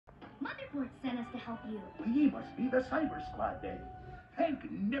us to help you. We must be the Cyber Squad then. Thank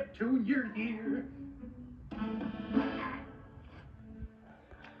Neptune you're here.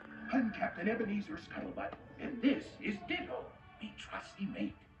 I'm Captain Ebenezer Skuttlebutt, and this is Ditto, me trusty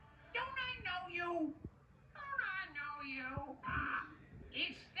mate. Don't I know you?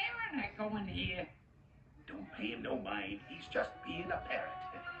 Is there an echo in here? Don't pay him no mind, he's just being a parrot.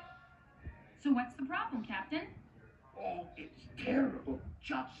 So what's the problem, Captain? Oh, it's terrible,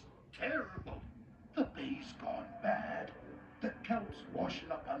 just terrible. The bay's gone bad. The kelp's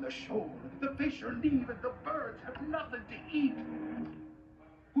washing up on the shore. The fish are leaving. The birds have nothing to eat.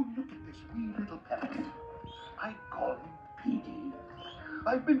 Well, look at this wee little parrot. I call him Petey.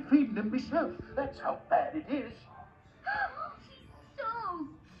 I've been feeding him myself. That's how bad it is. He's so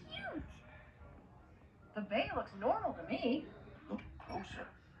cute. The bay looks normal to me. Look closer.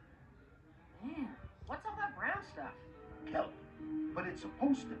 Man, what's all that brown stuff? Kelp. But it's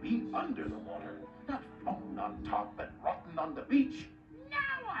supposed to be under the water. Not floating on top and rotting on the beach.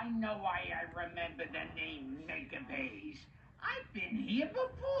 Now I know why I remember the name Megabays. I've been here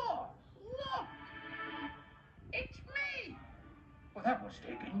before. Look. It's me. Well, that was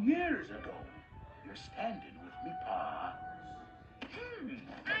taken years ago. You're standing with me, Pa.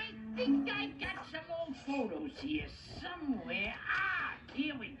 I think I got some old photos here somewhere. Ah,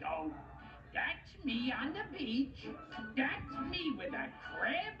 here we go. That's me on the beach. That's me with a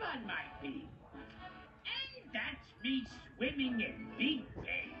crab on my feet. And that's me swimming in Big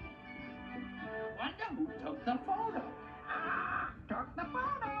Bay. Wonder who took the photo. Ah!